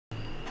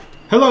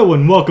Hello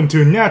and welcome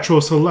to Natural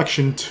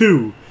Selection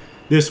 2.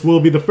 This will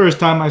be the first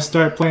time I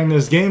start playing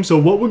this game, so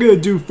what we're going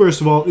to do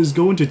first of all is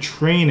go into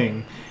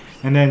training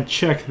and then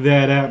check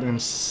that out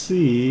and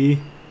see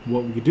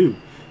what we can do.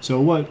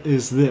 So what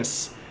is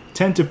this?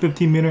 10 to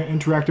 15 minute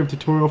interactive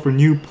tutorial for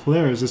new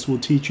players. This will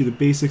teach you the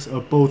basics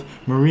of both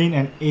Marine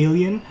and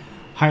Alien,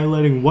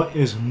 highlighting what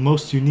is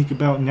most unique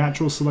about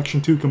Natural Selection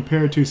 2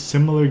 compared to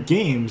similar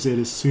games. It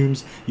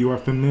assumes you are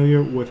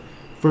familiar with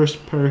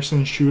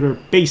first-person shooter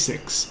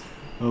basics.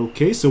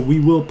 Okay, so we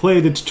will play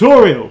the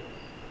tutorial.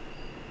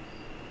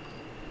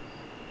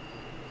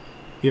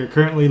 We are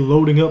currently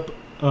loading up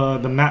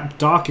the map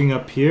docking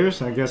up here,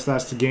 so I guess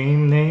that's the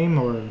game name,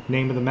 or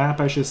name of the map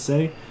I should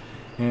say.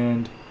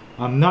 And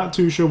I'm not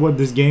too sure what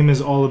this game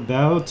is all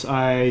about.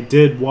 I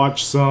did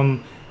watch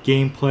some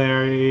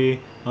gameplay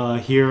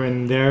here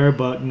and there,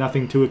 but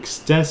nothing too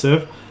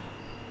extensive.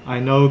 I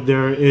know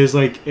there is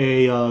like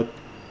a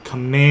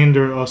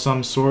commander of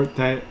some sort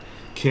that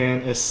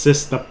can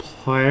assist the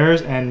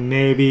players and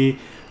maybe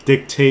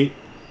dictate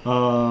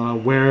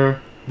where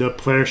the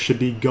player should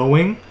be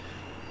going.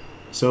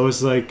 So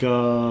it's like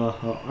a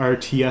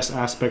RTS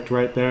aspect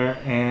right there,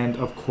 and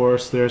of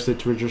course there's the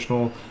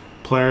traditional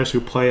players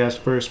who play as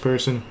first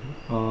person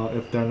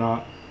if they're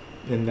not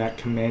in that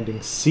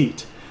commanding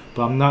seat.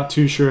 But I'm not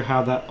too sure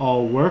how that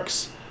all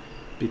works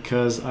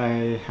because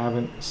I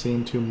haven't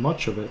seen too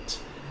much of it.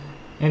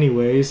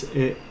 Anyways,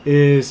 it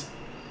is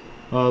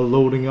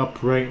loading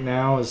up right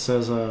now. It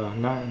says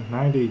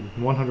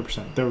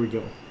 100%. There we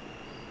go.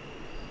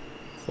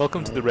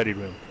 Welcome to the Ready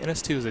Room.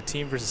 NS2 is a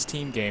team versus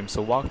team game,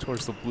 so walk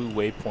towards the blue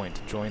waypoint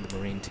to join the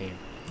Marine team.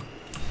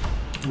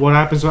 What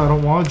happens if I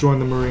don't want to join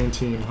the Marine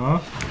team, huh?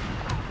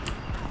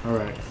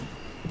 Alright.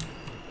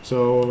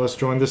 So let's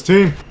join this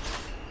team.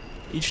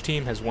 Each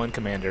team has one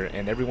commander,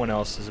 and everyone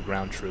else is a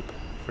ground troop.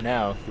 For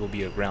now, you will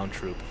be a ground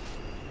troop.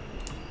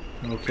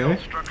 Okay.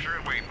 Structure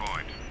and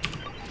waypoint.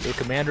 Your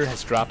commander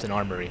has dropped an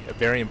armory, a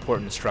very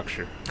important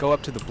structure. Go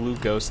up to the blue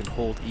ghost and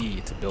hold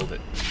E to build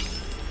it.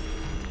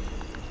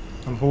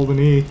 I'm holding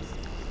E.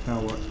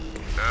 Now what?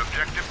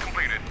 Objective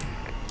completed.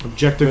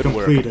 Objective Good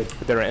work. completed.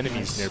 But there are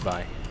enemies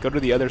nearby. Go to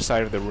the other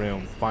side of the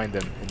room, find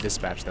them, and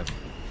dispatch them.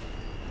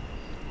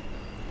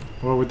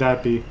 Where would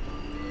that be?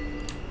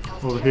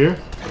 Over here?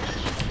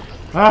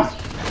 Ah!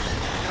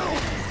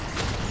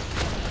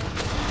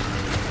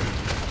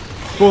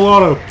 Full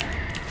auto.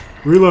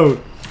 Reload.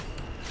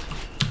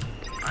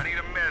 I need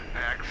a med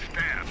pack.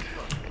 Stand.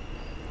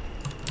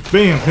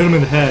 Bam! Hit him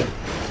in the head.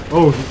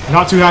 Oh,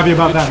 not too happy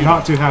about that.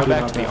 Not too happy Go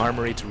back about to the that.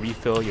 armory to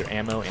refill your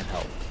ammo and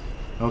health.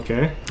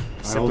 Okay. I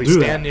will Simply do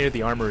stand that. near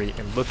the armory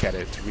and look at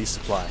it to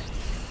resupply.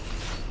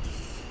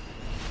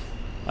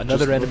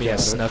 Another look enemy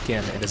has at it. snuck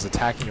in and is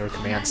attacking your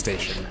command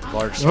station.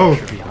 Large Oh,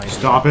 structure behind you.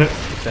 stop it.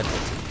 Defend it.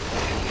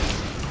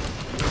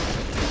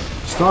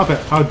 Stop it.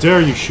 How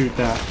dare you shoot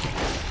that?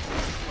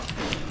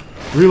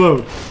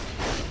 Reload.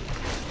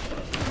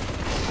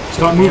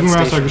 Stop moving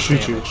around so I can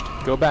shoot you.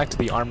 Go back to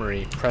the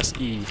armory, press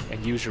E,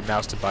 and use your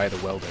mouse to buy the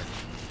welder.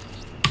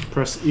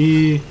 Press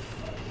E,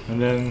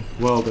 and then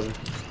welder.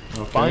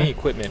 Buying Okay.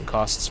 equipment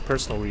costs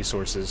personal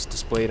resources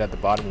displayed at the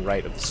bottom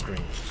right of the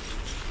screen.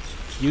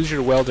 Use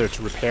your welder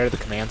to repair the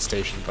command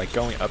station by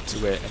going up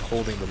to it and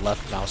holding the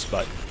left mouse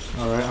button.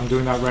 Alright, I'm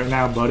doing that right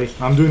now, buddy.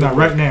 I'm doing that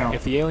right now.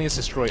 If the aliens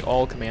destroy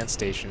all command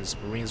stations,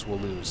 Marines will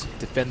lose.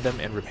 Defend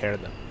them and repair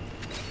them.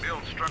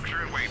 Build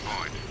structure and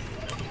waypoint.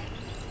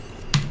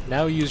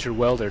 Now use your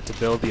welder to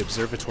build the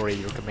observatory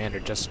your commander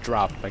just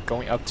dropped by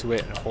going up to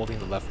it and holding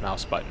the left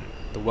mouse button.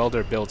 The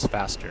welder builds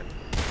faster.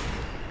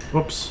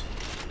 Whoops.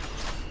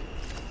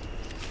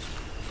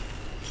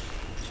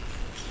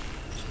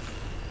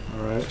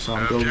 Alright, so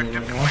I'm building it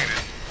right now.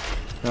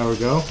 There we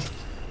go.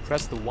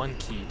 Press the 1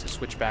 key to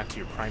switch back to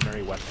your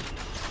primary weapon.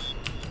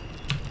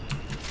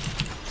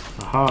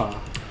 Aha.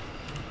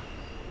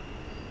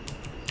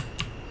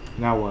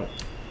 Now what?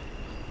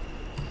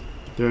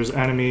 There's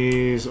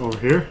enemies over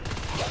here.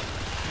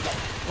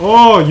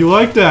 Oh, you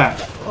like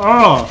that?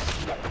 Oh.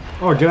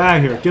 Oh, get out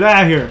of here. Get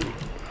out of here.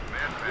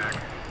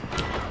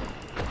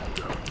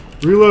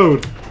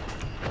 Reload.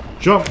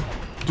 Jump.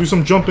 Do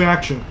some jumping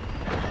action.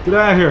 Get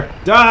out of here.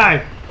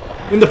 Die.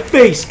 In the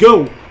face.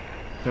 Go.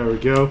 There we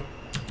go.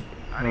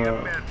 I need a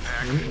med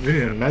pack. We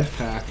need a med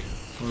pack.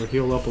 Or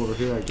heal up over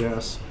here, I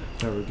guess.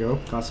 There we go.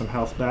 Got some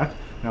health back.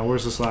 Now,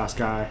 where's this last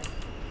guy?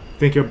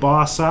 Think you're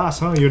boss sauce,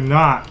 huh? You're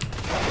not.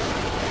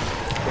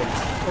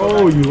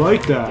 Oh, you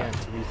like that. Again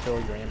to refill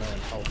your ammo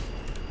and health.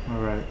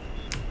 Alright.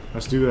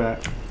 Let's do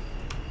that.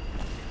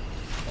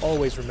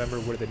 Always remember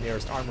where the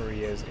nearest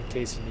armory is in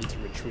case you need to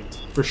retreat.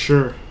 For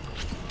sure.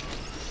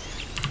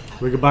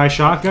 We could buy a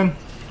shotgun?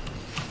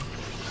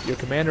 Your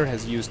commander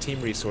has used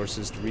team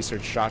resources to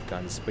research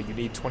shotguns, but you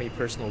need 20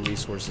 personal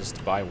resources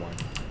to buy one.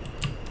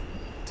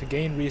 To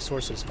gain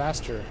resources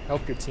faster,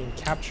 help your team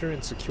capture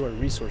and secure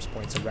resource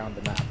points around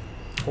the map.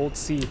 Hold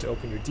C to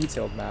open your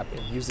detailed map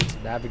and use it to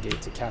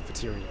navigate to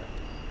cafeteria.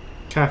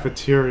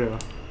 Cafeteria.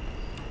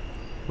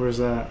 Where's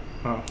that?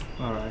 Oh,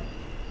 alright.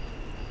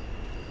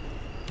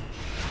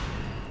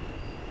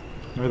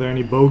 Are there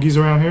any bogeys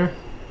around here?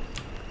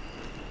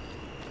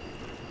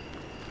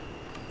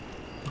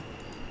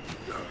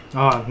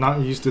 Ah, not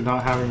used to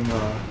not having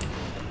the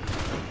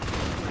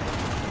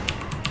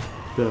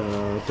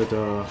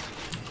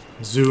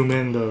zoom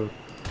in the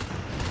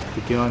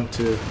gun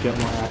to get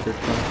more accurate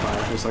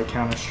gunfire. It's like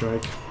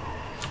Counter-Strike,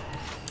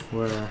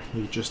 where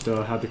you just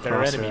have the crosshair. There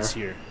are enemies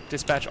here.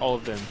 Dispatch all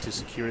of them to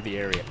secure the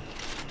area.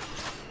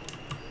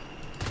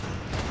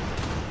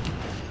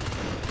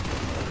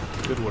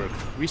 Good work.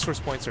 Resource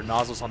points are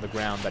nozzles on the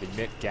ground that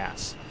emit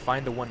gas.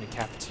 Find the one in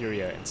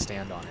cafeteria and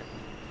stand on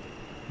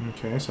it.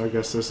 Okay, so I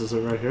guess this is it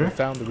right You here.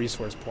 found the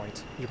resource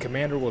point. Your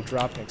commander will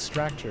drop an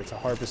extractor to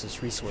harvest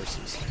its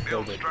resources.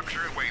 Build Build it. structure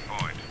at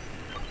waypoint.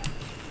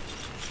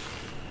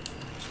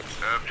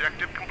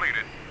 Objective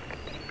completed.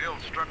 Build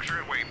structure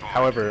at waypoint.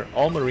 However,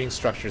 all marine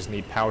structures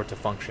need power to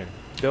function.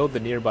 Build the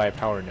nearby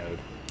power node.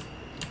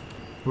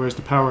 Where's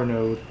the power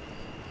node?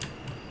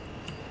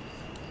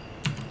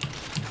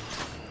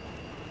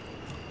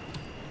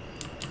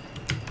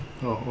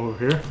 Oh, over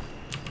here?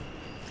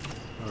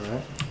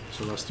 Alright,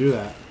 so let's do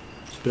that.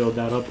 Build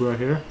that up right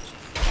here.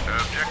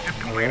 Objective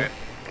completed. Alright.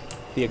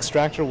 The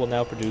extractor will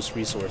now produce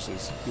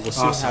resources. You will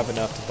soon Awesome. have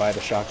enough to buy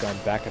the shotgun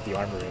back at the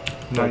armory.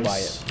 Go buy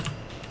Nice. it.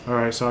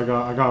 Alright, so I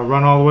gotta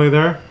run all the way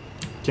there.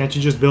 Can't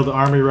you just build the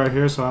army right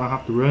here so I don't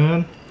have to run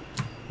in?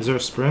 Is there a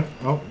sprint?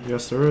 Oh,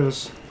 yes there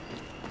is.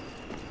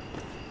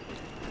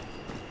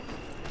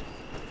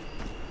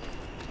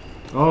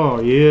 Oh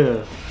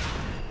yeah.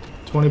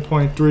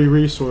 20.3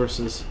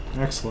 resources.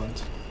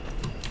 Excellent.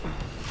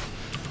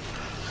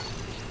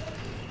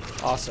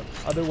 Awesome.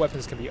 Other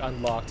weapons can be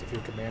unlocked if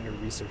your commander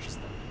researches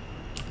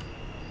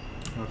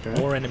them. Okay.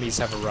 More enemies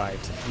have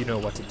arrived. You know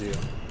what to do.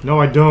 No,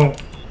 I don't.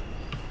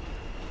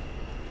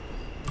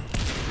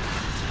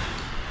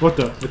 What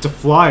the? It's a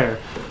flyer.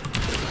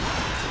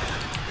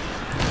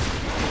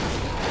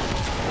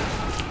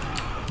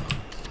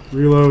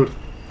 Reload.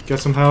 Get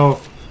some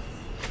health.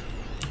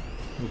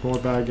 There's more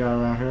bad guy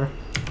around here.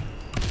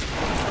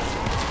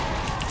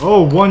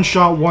 Oh, one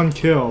shot, one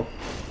kill.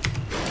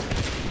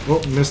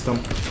 Oh, missed him.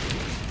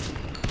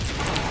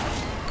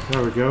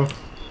 There we go.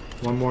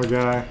 One more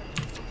guy.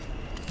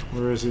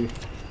 Where is he?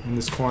 In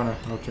this corner.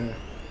 Okay.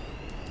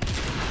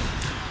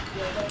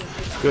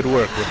 Good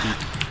work,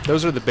 Rookie.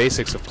 Those are the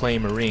basics of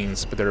playing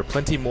Marines, but there are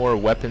plenty more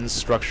weapons,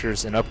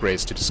 structures, and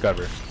upgrades to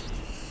discover.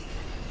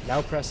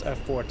 Now press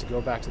F4 to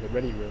go back to the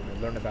ready room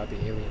and learn about the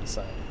alien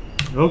side.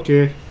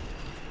 Okay.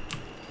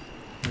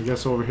 I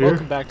guess over here.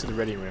 Welcome back to the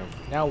ready room.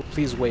 Now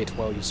please wait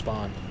while you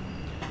spawn.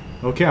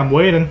 Okay, I'm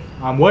waiting.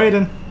 I'm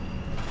waiting.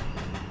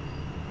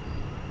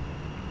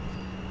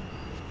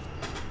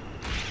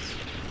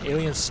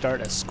 Aliens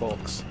start as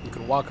skulks. You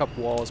can walk up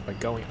walls by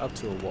going up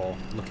to a wall,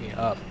 looking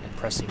up, and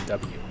pressing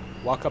W.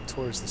 Walk up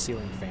towards the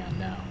ceiling fan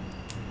now.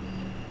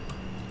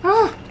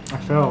 Ah! I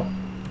fell.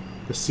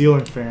 The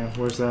ceiling fan.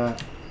 Where's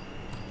that?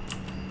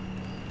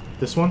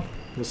 This one?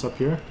 This up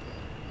here?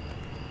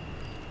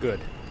 Good.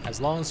 As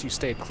long as you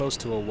stay close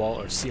to a wall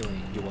or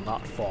ceiling, you will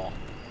not fall.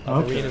 A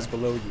Okay. Marine is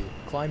below you.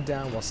 Climb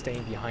down while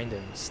staying behind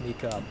him.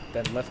 Sneak up,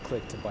 then left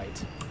click to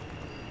bite.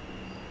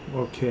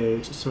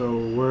 Okay, so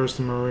where's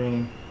the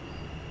Marine?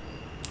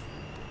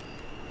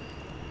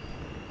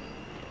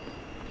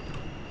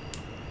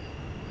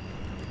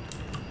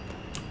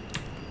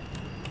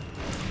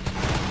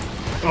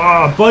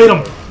 Ah, bite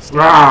him!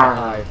 Rawr!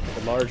 Hive,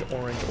 the large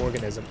orange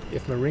organism.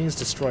 If Marines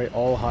destroy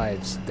all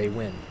hives, they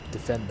win.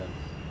 Defend them.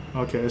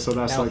 Okay, so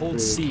that's Now like hold the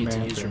C to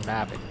command use your thing.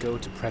 map and go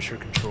to pressure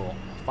control.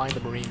 Find the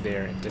Marine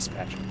there and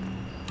dispatch him.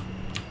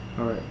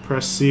 Alright,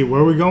 press C.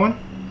 Where are we going?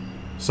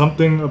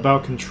 Something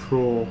about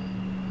control.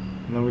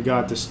 And then we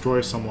gotta destroy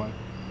someone.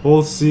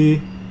 Hold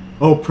C.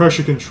 Oh,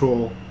 pressure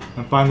control.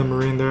 And find the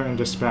Marine there and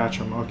dispatch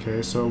him.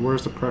 Okay, so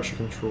where's the pressure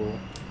control?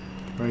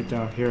 Right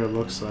down here, it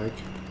looks like.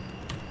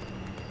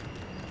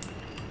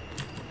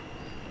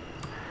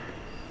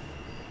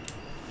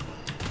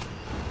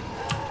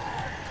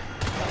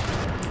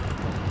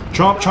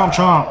 Chomp, chomp,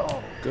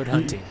 chomp! Good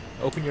hunting.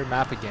 Open your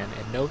map again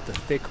and note the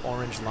thick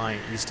orange line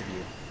east of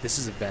you. This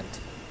is a vent.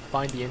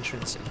 Find the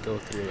entrance and go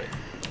through it.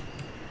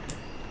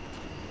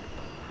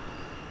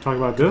 Talk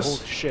about Hold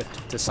this?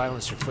 shift to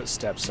silence your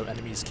footsteps so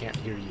enemies can't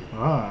hear you.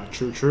 Ah,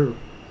 true, true.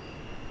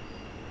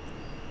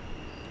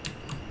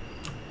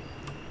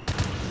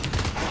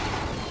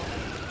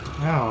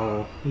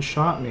 Ow, he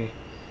shot me.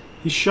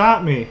 He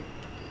shot me!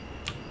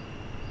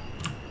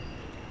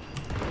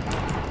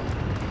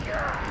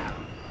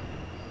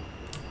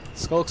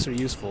 Skulks are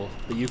useful,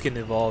 but you can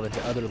evolve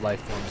into other life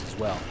forms as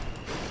well.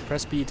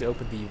 Press B to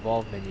open the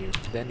evolve menu,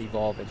 then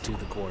evolve into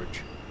the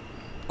gorge.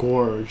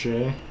 Gorge,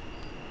 eh?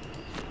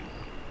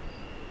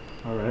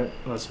 Alright,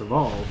 let's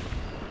evolve.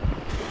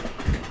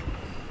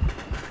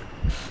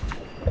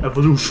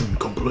 Evolution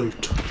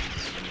complete.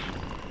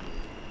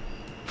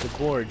 The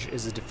gorge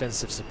is a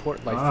defensive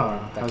support life Ah,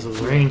 form that has can a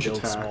heal and range build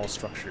attack. small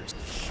structures.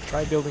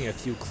 Try building a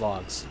few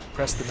clogs.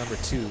 Press the number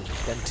 2,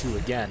 then 2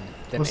 again,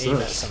 then What's aim at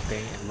this?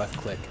 something and left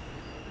click.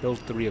 Build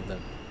 3 of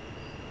them.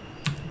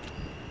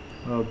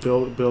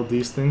 Build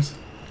these things.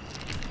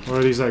 Or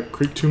are these like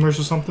creep tumors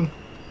or something?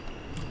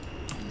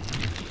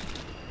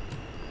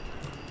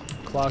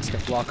 Clogs can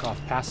block off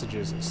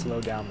passages and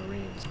slow down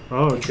marines.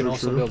 Oh, You can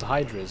also true. build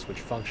hydras, which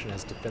function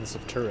as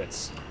defensive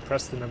turrets.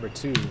 Press the number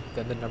 2,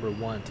 then the number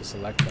 1 to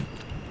select them.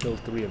 Build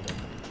 3 of them.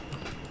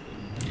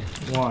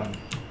 1,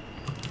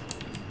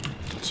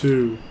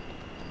 2.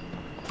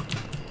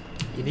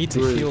 You need to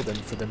 3. heal them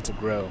for them to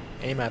grow.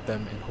 Aim at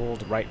them and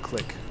hold right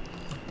click.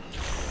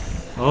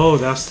 Oh,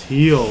 that's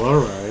heal.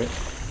 Alright.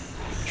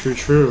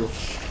 True.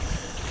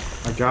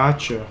 I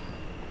gotcha.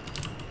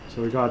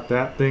 So we got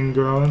that thing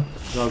growing.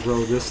 Gotta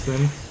grow this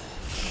thing.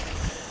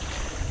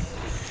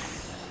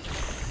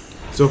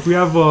 So if we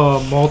have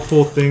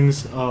multiple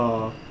things,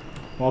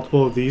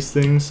 multiple of these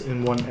things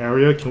in one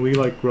area, can we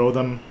like grow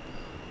them?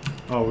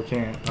 Oh, we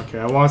can't. Okay,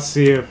 I want to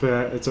see if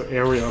it's an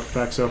area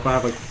effect. So if I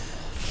have like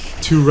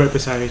 2 right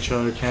beside each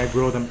other, can I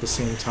grow them at the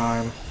same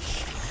time?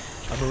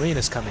 A marine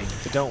is coming,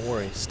 but don't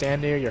worry.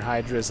 Stand near your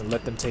hydras and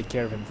let them take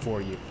care of him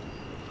for you.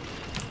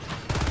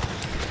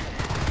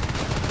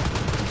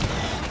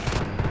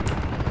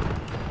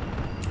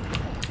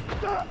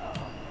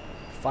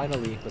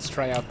 Finally, let's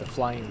try out the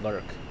flying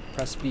lurk.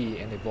 Press B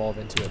and evolve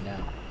into it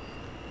now.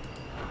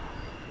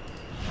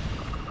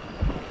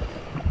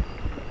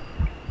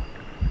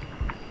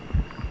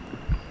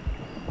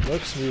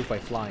 Lurks move by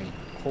flying.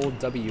 Hold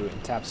W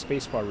and tap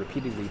spacebar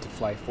repeatedly to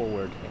fly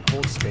forward, and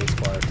hold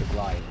spacebar to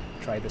glide.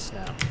 Try this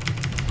now.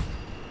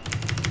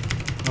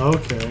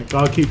 Okay,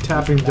 gotta keep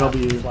tapping Use the map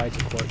W. to fly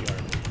to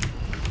courtyard.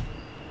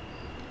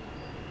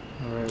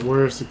 Alright,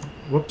 where's the...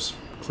 Whoops,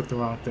 clicked the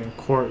wrong thing.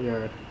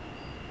 Courtyard.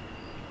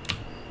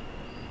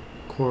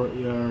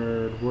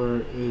 Courtyard,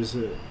 where is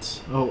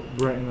it? Oh,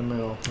 right in the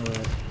middle.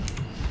 Alright.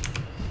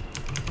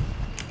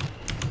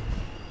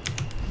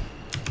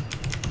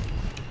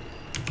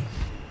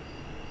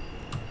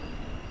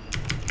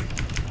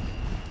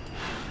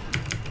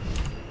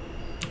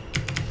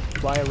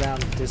 Fly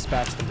around and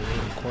dispatch the marine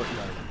in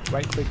courtyard.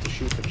 Right click to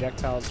shoot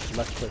projectiles,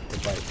 left click to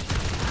bite.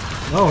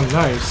 Oh,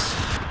 nice.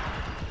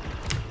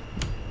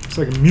 It's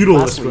like a mutalist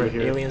Lastly, right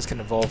here. aliens can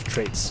evolve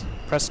traits.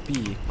 Press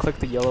B, click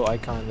the yellow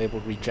icon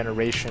labeled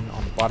regeneration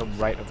on the bottom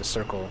right of the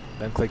circle,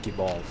 then click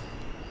evolve.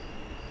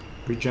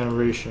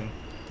 Regeneration.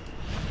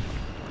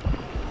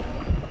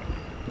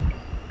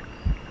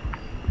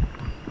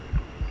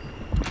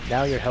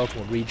 Now your health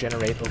will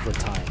regenerate over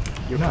time.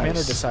 Your Nice.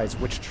 commander decides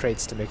which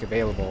traits to make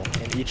available,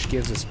 and each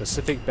gives a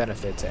specific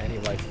benefit to any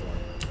life form.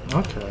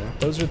 Okay.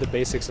 Those are the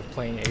basics of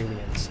playing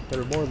aliens. There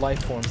are more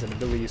life forms and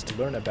abilities to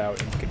learn about,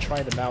 and you can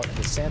try them out in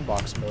the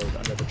sandbox mode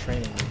under the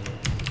training menu.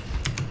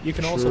 You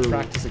can also True.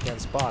 practice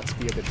against bots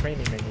via the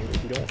training menu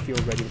if you don't feel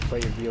ready to play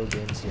your real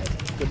games yet.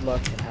 Good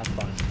luck and have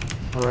fun.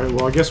 Alright,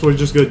 well I guess we're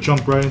just gonna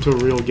jump right into a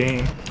real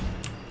game.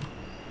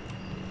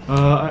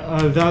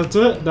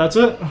 That's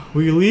it.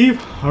 We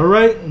leave.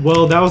 Alright,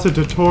 well that was a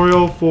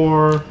tutorial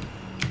for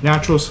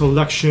Natural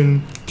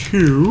Selection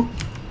 2.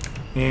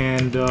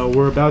 And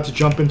we're about to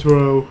jump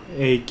into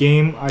a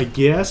game, I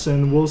guess,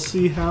 and we'll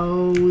see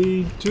how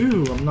we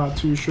do. I'm not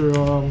too sure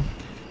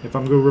if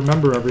I'm going to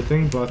remember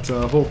everything, but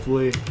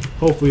hopefully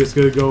it's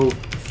going to go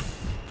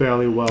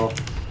fairly well.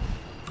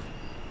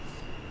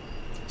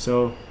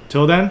 So,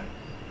 till then,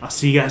 I'll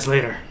see you guys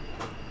later.